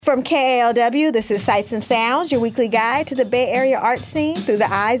From KALW, this is Sights and Sounds, your weekly guide to the Bay Area art scene through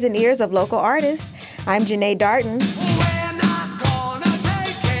the eyes and ears of local artists. I'm Jeneé Darden.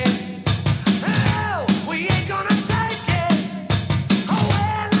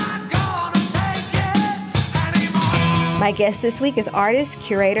 My guest this week is artist,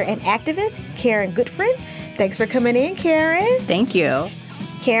 curator, and activist Karen Gutfreund. Thanks for coming in, Karen. Thank you.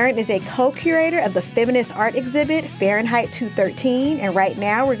 Karen is a co-curator of the feminist art exhibit Fahrenheit 213, and right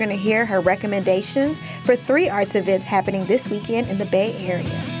now we're going to hear her recommendations for 3 arts events happening this weekend in the Bay Area.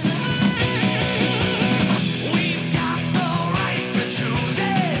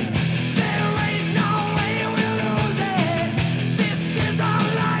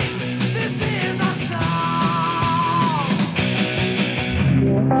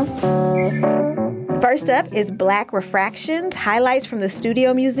 First up is Black Refractions, highlights from the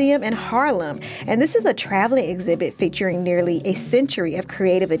Studio Museum in Harlem. And this is a traveling exhibit featuring nearly a century of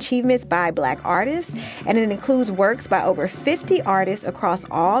creative achievements by Black artists. And it includes works by over 50 artists across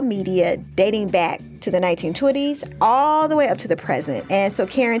all media, dating back to the 1920s, all the way up to the present. And so,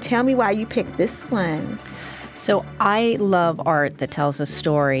 Karen, tell me why you picked this one. So I love art that tells a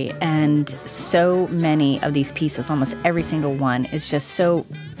story, and so many of these pieces, almost every single one, is just so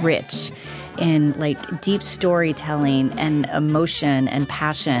rich in deep storytelling and emotion and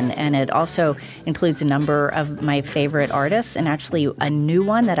passion. And it also includes a number of my favorite artists, and actually a new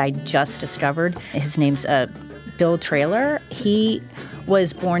one that I just discovered. His name's Bill Traylor. He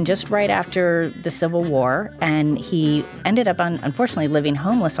was born just right after the Civil War, and he ended up, unfortunately, living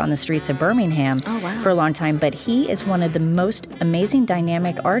homeless on the streets of Birmingham for a long time. But he is one of the most amazing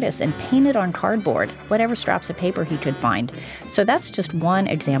dynamic artists, and painted on cardboard, whatever scraps of paper he could find. So that's just one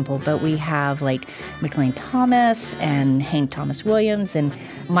example, but we have McLean Thomas and Hank Thomas Williams, and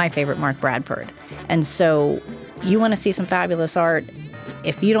my favorite, Mark Bradford. And so you want to see some fabulous art.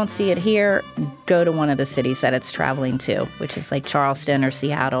 If you don't see it here, go to one of the cities that it's traveling to, which is like Charleston or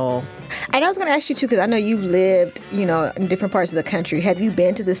Seattle. And I was going to ask you, too, because I know you've lived, in different parts of the country. Have you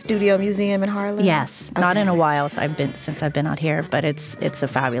been to the Studio Museum in Harlem? Yes. Okay. Not in a while since I've been out here, but it's a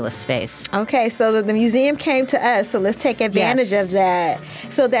fabulous space. Okay, so the museum came to us, so let's take advantage of that.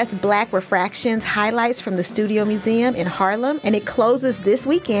 So that's Black Refractions, highlights from the Studio Museum in Harlem, and it closes this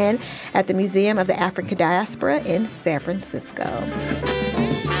weekend at the Museum of the African Diaspora in San Francisco.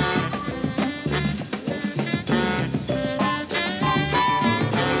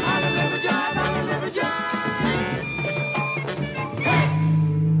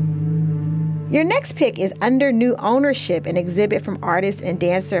 Your next pick is Under New Ownership, an exhibit from artist and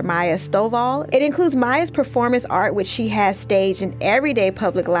dancer Maya Stovall. It includes Maya's performance art, which she has staged in everyday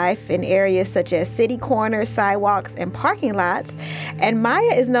public life in areas such as city corners, sidewalks, and parking lots. And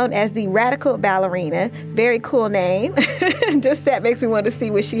Maya is known as the Radical Ballerina. Very cool name. Just that makes me want to see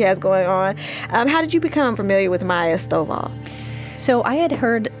what she has going on. How did you become familiar with Maya Stovall? So I had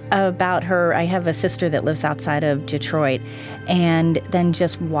heard about her. I have a sister that lives outside of Detroit, and then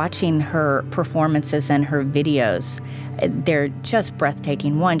just watching her performances and her videos, they're just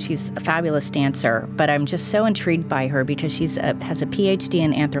breathtaking. One, she's a fabulous dancer, but I'm just so intrigued by her because she has a PhD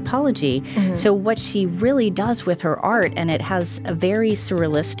in anthropology. Mm-hmm. So what she really does with her art, and it has a very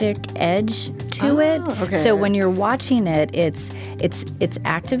surrealistic edge to it. Okay. So when you're watching it, it's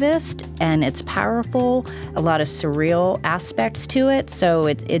activist and it's powerful, a lot of surreal aspects to it. So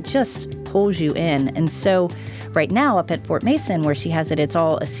it just pulls you in. And so right now up at Fort Mason, where she has it, it's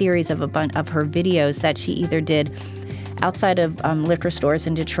all a series of of her videos that she either did outside of liquor stores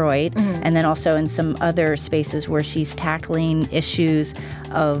in Detroit, mm-hmm. and then also in some other spaces where she's tackling issues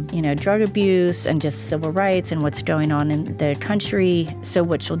of, drug abuse and just civil rights and what's going on in the country. So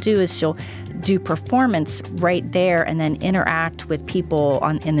what she'll do is she'll do performance right there and then interact with people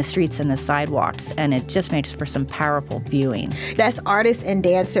in the streets and the sidewalks. And it just makes for some powerful viewing. That's artist and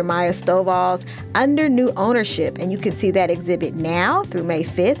dancer Maya Stovall's Under New Ownership. And you can see that exhibit now through May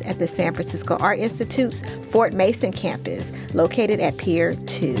 5th at the San Francisco Art Institute's Fort Mason campus, located at Pier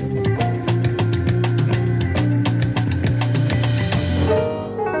 2.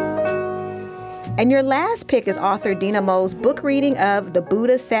 And your last pick is author Dina Mo's book reading of The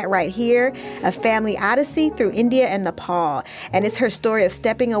Buddha Sat Right Here, a family odyssey through India and Nepal. And it's her story of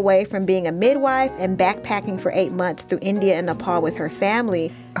stepping away from being a midwife and backpacking for 8 months through India and Nepal with her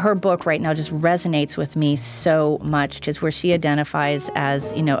family. Her book right now just resonates with me so much, because where she identifies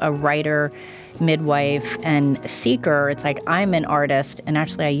as, a writer, midwife, and seeker, it's like I'm an artist, and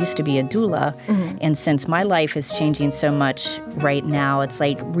actually I used to be a doula. Mm-hmm. And since my life is changing so much right now, it's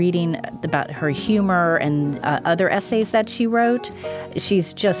like reading about her humor and other essays that she wrote.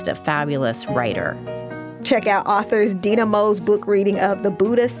 She's just a fabulous writer. Check out authors Dina Mo's book reading of The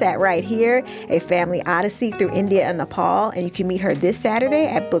Buddha Sat Right Here, A Family Odyssey Through India and Nepal, and you can meet her this Saturday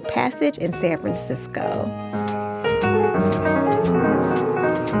at Book Passage in San Francisco.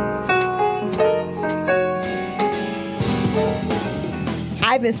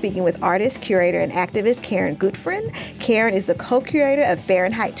 I've been speaking with artist, curator, and activist Karen Gutfreund. Karen is the co-curator of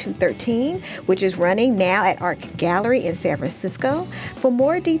Fahrenheit 213, which is running now at Art Gallery in San Francisco. For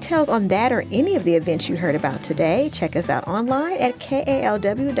more details on that or any of the events you heard about today, check us out online at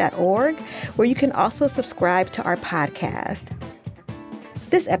kalw.org, where you can also subscribe to our podcast.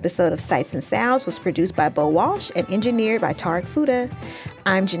 This episode of Sights and Sounds was produced by Bo Walsh and engineered by Tarek Fuda.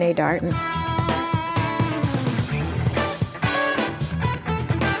 I'm Jeneé Darden.